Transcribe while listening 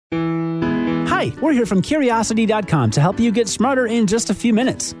Hi, we're here from Curiosity.com to help you get smarter in just a few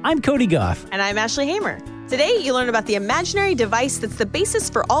minutes. I'm Cody Goff. And I'm Ashley Hamer. Today, you learn about the imaginary device that's the basis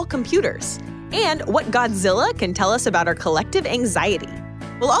for all computers and what Godzilla can tell us about our collective anxiety.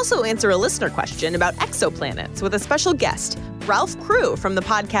 We'll also answer a listener question about exoplanets with a special guest, Ralph Crew from the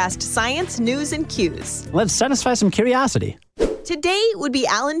podcast Science, News, and Cues. Let's satisfy some curiosity. Today would be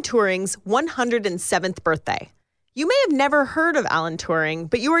Alan Turing's 107th birthday. You may have never heard of Alan Turing,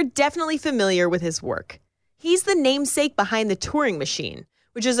 but you are definitely familiar with his work. He's the namesake behind the Turing machine,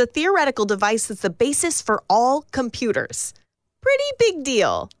 which is a theoretical device that's the basis for all computers. Pretty big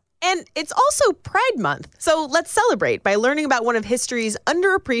deal. And it's also Pride Month, so let's celebrate by learning about one of history's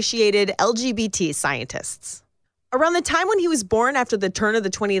underappreciated LGBT scientists. Around the time when he was born after the turn of the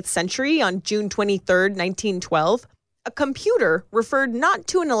 20th century on June 23, 1912, a computer referred not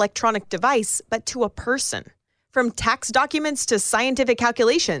to an electronic device, but to a person. From tax documents to scientific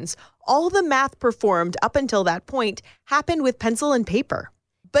calculations, all the math performed up until that point happened with pencil and paper.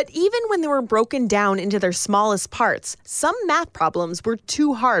 But even when they were broken down into their smallest parts, some math problems were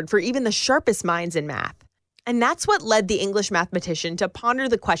too hard for even the sharpest minds in math. And that's what led the English mathematician to ponder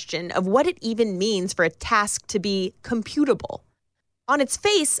the question of what it even means for a task to be computable. On its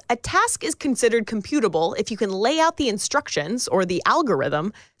face, a task is considered computable if you can lay out the instructions or the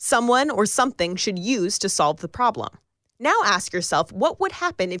algorithm someone or something should use to solve the problem. Now ask yourself, what would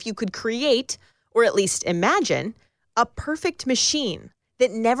happen if you could create, or at least imagine, a perfect machine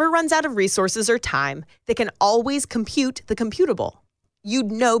that never runs out of resources or time, that can always compute the computable?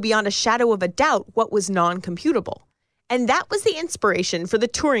 You'd know beyond a shadow of a doubt what was non-computable. And that was the inspiration for the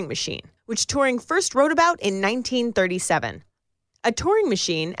Turing machine, which Turing first wrote about in 1937. A Turing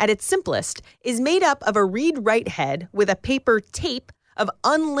machine, at its simplest, is made up of a read-write head with a paper tape of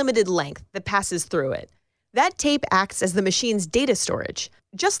unlimited length that passes through it. That tape acts as the machine's data storage,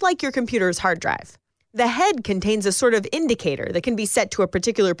 just like your computer's hard drive. The head contains a sort of indicator that can be set to a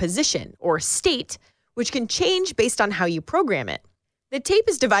particular position or state, which can change based on how you program it. The tape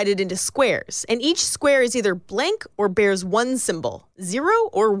is divided into squares, and each square is either blank or bears one symbol, 0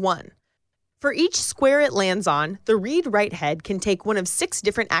 or 1. For each square it lands on, the read-write head can take one of 6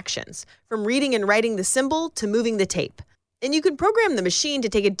 different actions, from reading and writing the symbol to moving the tape. And you can program the machine to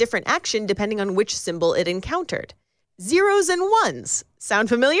take a different action depending on which symbol it encountered. Zeros and ones. Sound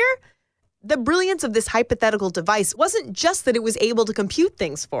familiar? The brilliance of this hypothetical device wasn't just that it was able to compute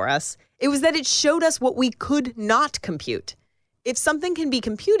things for us, it was that it showed us what we could not compute. If something can be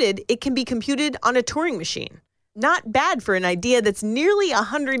computed, it can be computed on a Turing machine. Not bad for an idea that's nearly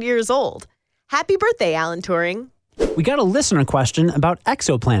 100 years old. Happy birthday, Alan Turing. We got a listener question about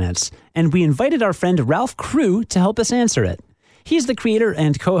exoplanets, and we invited our friend Ralph Crew to help us answer it. He's the creator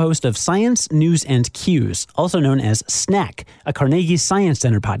and co-host of Science, News, and Cues, also known as SNAC, a Carnegie Science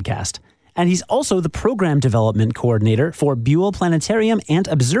Center podcast. And he's also the program development coordinator for Buell Planetarium and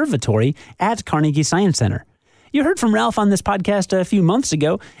Observatory at Carnegie Science Center. You heard from Ralph on this podcast a few months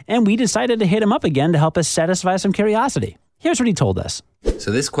ago, and we decided to hit him up again to help us satisfy some curiosity. Here's what he told us. So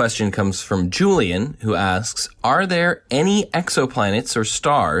this question comes from Julian, who asks, are there any exoplanets or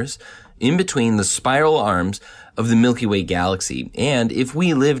stars in between the spiral arms of the Milky Way galaxy? And if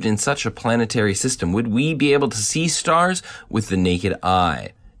we lived in such a planetary system, would we be able to see stars with the naked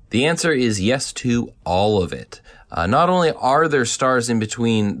eye? The answer is yes to all of it. Not only are there stars in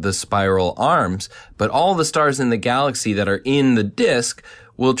between the spiral arms, but all the stars in the galaxy that are in the disk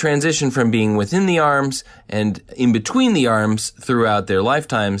will transition from being within the arms and in between the arms throughout their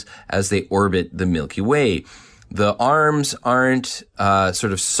lifetimes as they orbit the Milky Way. The arms aren't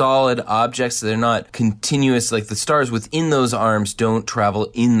sort of solid objects. They're not continuous. Like the stars within those arms don't travel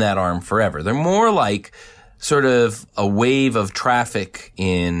in that arm forever. They're more like sort of a wave of traffic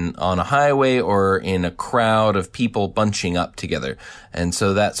on a highway or in a crowd of people bunching up together. And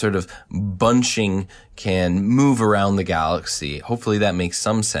so that sort of bunching can move around the galaxy. Hopefully that makes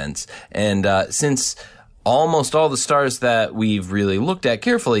some sense. And since almost all the stars that we've really looked at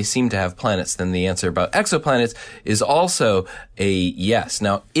carefully seem to have planets, then the answer about exoplanets is also a yes.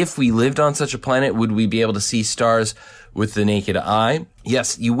 Now, if we lived on such a planet, would we be able to see stars with the naked eye?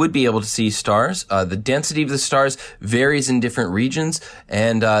 Yes, you would be able to see stars. The density of the stars varies in different regions,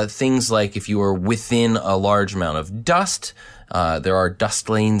 and things like if you are within a large amount of dust, there are dust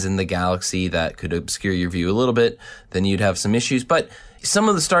lanes in the galaxy that could obscure your view a little bit, then you'd have some issues. But some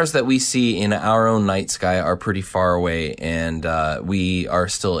of the stars that we see in our own night sky are pretty far away, and we are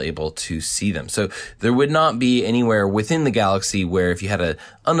still able to see them. So there would not be anywhere within the galaxy where if you had an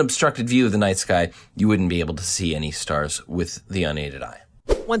unobstructed view of the night sky, you wouldn't be able to see any stars with the unaided eye.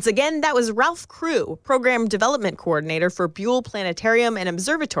 Once again, that was Ralph Crew, Program Development Coordinator for Buell Planetarium and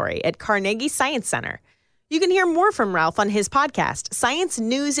Observatory at Carnegie Science Center. You can hear more from Ralph on his podcast, Science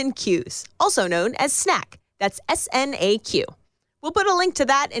News and Cues, also known as SNAQ. That's SNAQ. We'll put a link to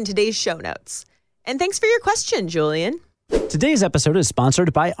that in today's show notes. And thanks for your question, Julian. Today's episode is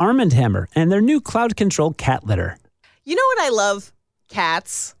sponsored by Arm & Hammer and their new cloud control cat litter. You know what I love?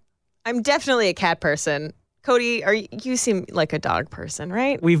 Cats. I'm definitely a cat person. Cody, you seem like a dog person,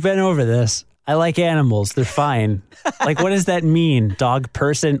 right? We've been over this. I like animals. They're fine. Like, what does that mean? Dog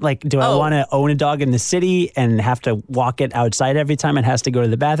person? Like, do I want to own a dog in the city and have to walk it outside every time it has to go to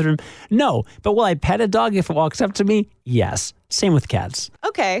the bathroom? No. But will I pet a dog if it walks up to me? Yes. Same with cats.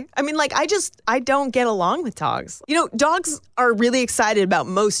 Okay. I mean, like, I don't get along with dogs. You know, dogs are really excited about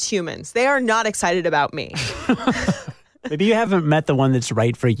most humans. They are not excited about me. Maybe you haven't met the one that's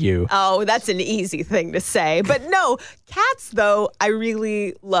right for you. Oh, that's an easy thing to say. But no, cats, though, I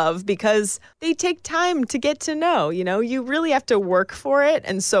really love because they take time to get to know. You know, you really have to work for it.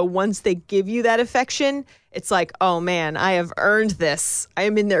 And so once they give you that affection, it's like, oh, man, I have earned this. I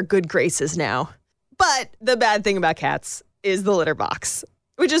am in their good graces now. But the bad thing about cats is the litter box,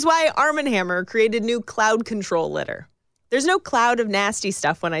 which is why Arm & Hammer created new cloud control litter. There's no cloud of nasty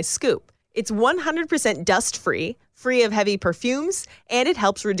stuff when I scoop. It's 100% dust-free, free of heavy perfumes, and it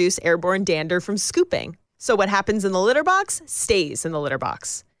helps reduce airborne dander from scooping. So what happens in the litter box stays in the litter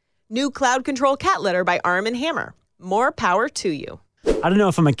box. New cloud control cat litter by Arm & Hammer. More power to you. I don't know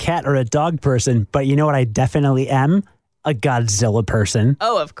if I'm a cat or a dog person, but you know what I definitely am? A Godzilla person.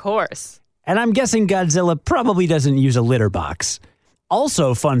 Oh, of course. And I'm guessing Godzilla probably doesn't use a litter box.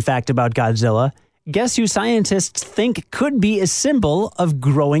 Also, fun fact about Godzilla, guess who scientists think could be a symbol of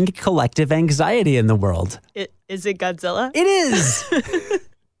growing collective anxiety in the world? Is it Godzilla? It is!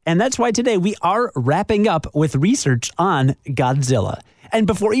 And that's why today we are wrapping up with research on Godzilla. And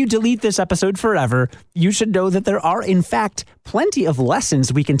before you delete this episode forever, you should know that there are, in fact, plenty of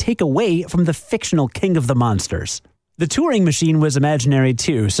lessons we can take away from the fictional king of the monsters. The Turing machine was imaginary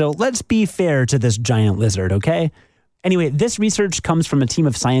too, so let's be fair to this giant lizard, okay? Anyway, this research comes from a team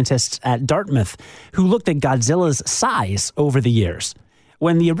of scientists at Dartmouth who looked at Godzilla's size over the years.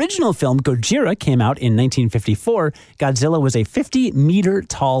 When the original film Gojira came out in 1954, Godzilla was a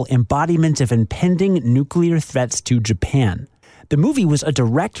 50-meter-tall embodiment of impending nuclear threats to Japan. The movie was a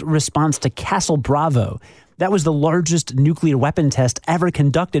direct response to Castle Bravo. That was the largest nuclear weapon test ever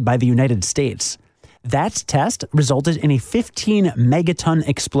conducted by the United States. That test resulted in a 15-megaton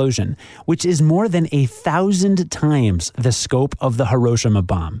explosion, which is more than 1,000 times the scope of the Hiroshima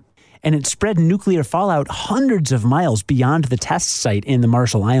bomb. And it spread nuclear fallout hundreds of miles beyond the test site in the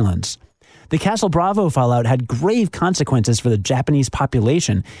Marshall Islands. The Castle Bravo fallout had grave consequences for the Japanese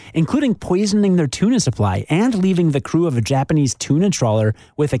population, including poisoning their tuna supply and leaving the crew of a Japanese tuna trawler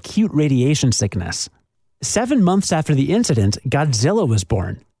with acute radiation sickness. 7 months after the incident, Godzilla was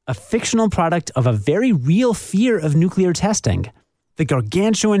born, a fictional product of a very real fear of nuclear testing. The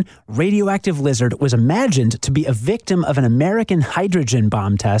gargantuan, radioactive lizard was imagined to be a victim of an American hydrogen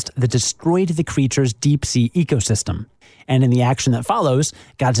bomb test that destroyed the creature's deep-sea ecosystem. And in the action that follows,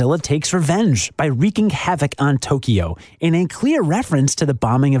 Godzilla takes revenge by wreaking havoc on Tokyo, in a clear reference to the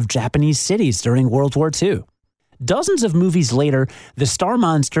bombing of Japanese cities during World War II. Dozens of movies later, the star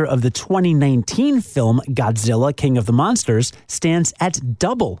monster of the 2019 film Godzilla, King of the Monsters stands at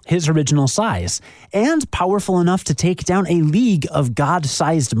double his original size and powerful enough to take down a league of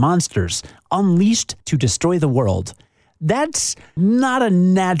god-sized monsters unleashed to destroy the world. That's not a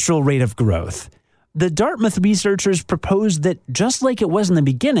natural rate of growth. The Dartmouth researchers proposed that just like it was in the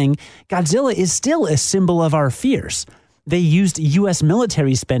beginning, Godzilla is still a symbol of our fears. They used U.S.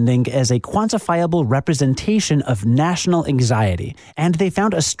 military spending as a quantifiable representation of national anxiety, and they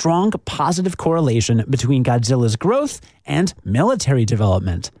found a strong positive correlation between Godzilla's growth and military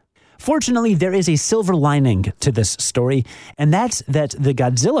development. Fortunately, there is a silver lining to this story, and that's that the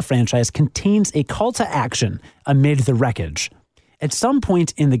Godzilla franchise contains a call to action amid the wreckage. At some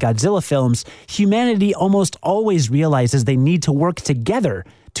point in the Godzilla films, humanity almost always realizes they need to work together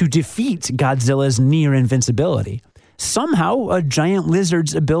to defeat Godzilla's near invincibility. Somehow, a giant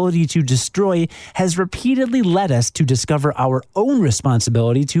lizard's ability to destroy has repeatedly led us to discover our own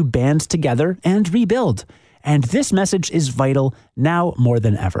responsibility to band together and rebuild. And this message is vital now more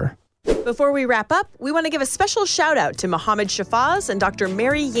than ever. Before we wrap up, we want to give a special shout out to Mohammed Shafaz and Dr.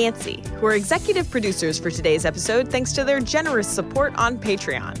 Mary Yancey, who are executive producers for today's episode thanks to their generous support on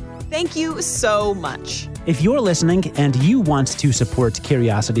Patreon. Thank you so much. If you're listening and you want to support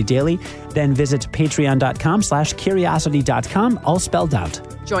Curiosity Daily, then visit patreon.com/curiosity.com, all spelled out.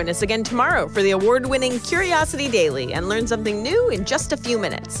 Join us again tomorrow for the award-winning Curiosity Daily and learn something new in just a few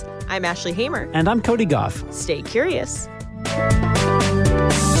minutes. I'm Ashley Hamer. And I'm Cody Goff. Stay curious.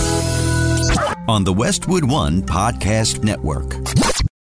 On the Westwood One Podcast Network.